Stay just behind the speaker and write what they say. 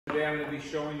Today I'm going to be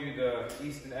showing you the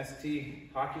Easton ST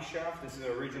hockey shaft. This is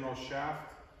an original shaft,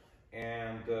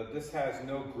 and this has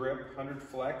no grip, 100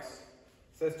 flex.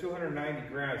 It says 290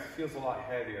 grams, feels a lot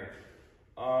heavier.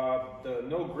 The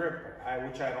no grip,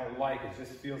 which I don't like, it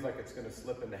just feels like it's going to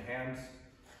slip in the hands.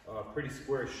 Pretty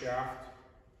square shaft.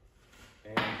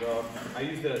 And I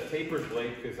used a tapered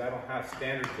blade because I don't have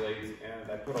standard blades,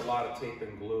 and I put a lot of tape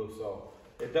and glue, so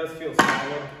it does feel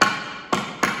solid.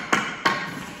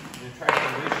 And try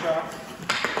some wrist shots,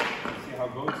 see how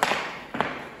it goes. So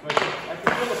I can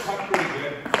feel the puck pretty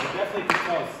good. I definitely can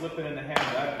tell it's slipping in the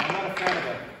hand. I'm not a fan of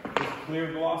this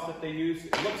clear gloss that they use.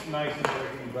 It looks nice and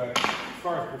everything, but as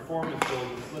far as performance goes,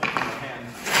 it slips in the hand.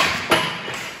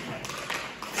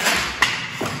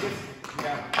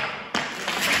 Yeah.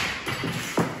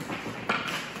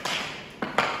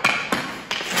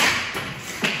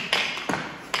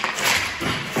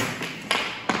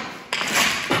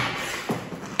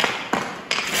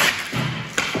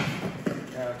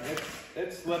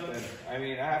 It's slipping. I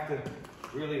mean, I have to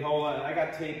really hold on. I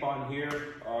got tape on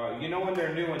here. You know when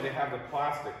they're new, when they have the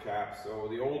plastic caps. So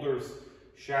the older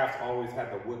shafts always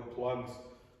had the wood plugs,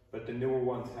 but the newer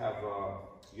ones have,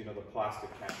 you know, the plastic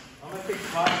caps. I'm gonna take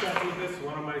slap shots with this.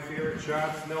 One of my favorite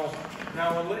shots. Now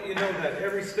I'll let you know that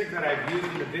every stick that I've used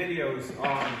in the videos,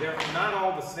 they're not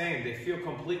all the same. They feel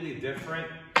completely different.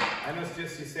 I know it's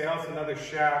just, you say, oh, it's another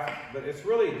shaft, but it's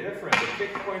really different. The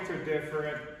kick points are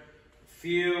different.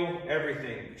 Feel,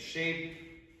 everything, shape,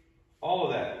 all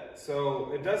of that.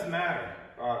 So it does matter.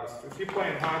 If you're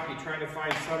playing hockey, trying to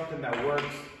find something that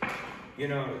works, you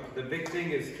know, the big thing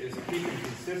is keeping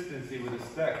consistency with the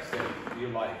sticks that you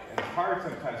like. And it's hard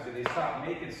sometimes because they stop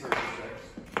making certain sticks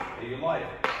that you like.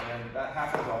 And that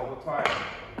happens all the time.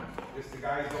 Just the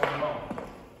guys don't know.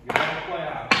 You don't play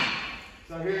hockey.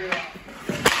 So here you are.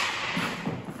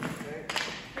 Okay.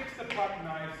 Fix the puck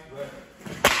nice, but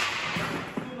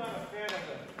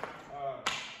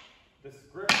this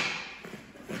grip,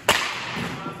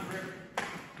 non-grip,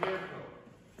 clear coat.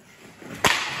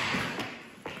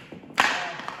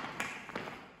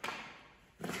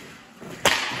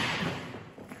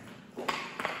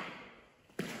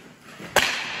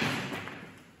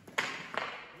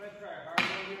 Let's try a hard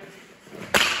one here.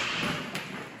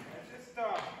 It's just,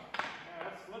 yeah,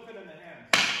 it's slipping in the hands.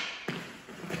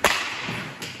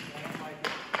 I don't like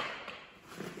it.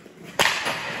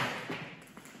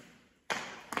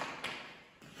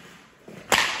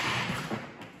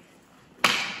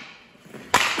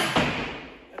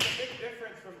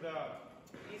 From the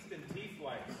Easton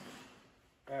T-Flights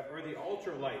or the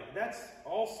ultralight, that's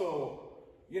also,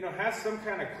 you know, has some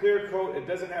kind of clear coat. It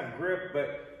doesn't have grip,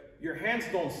 but your hands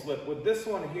don't slip. With this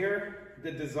one here,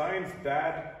 the design's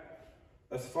bad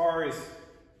as far as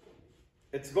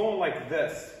it's going like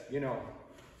this, you know.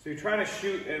 So you're trying to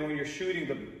shoot, and when you're shooting,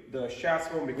 the shaft's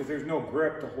going because there's no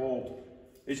grip to hold.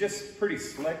 It's just pretty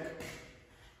slick,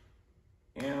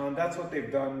 and that's what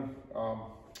they've done.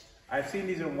 I've seen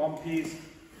these in one piece.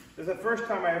 This is the first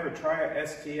time I ever try a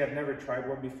ST. I've never tried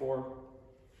one before.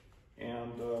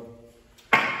 And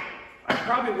I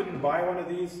probably wouldn't buy one of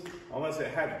these unless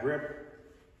it had grip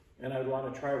and I'd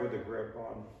want to try with a grip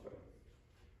on. But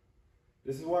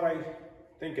this is what I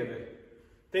think of it.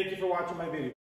 Thank you for watching my video.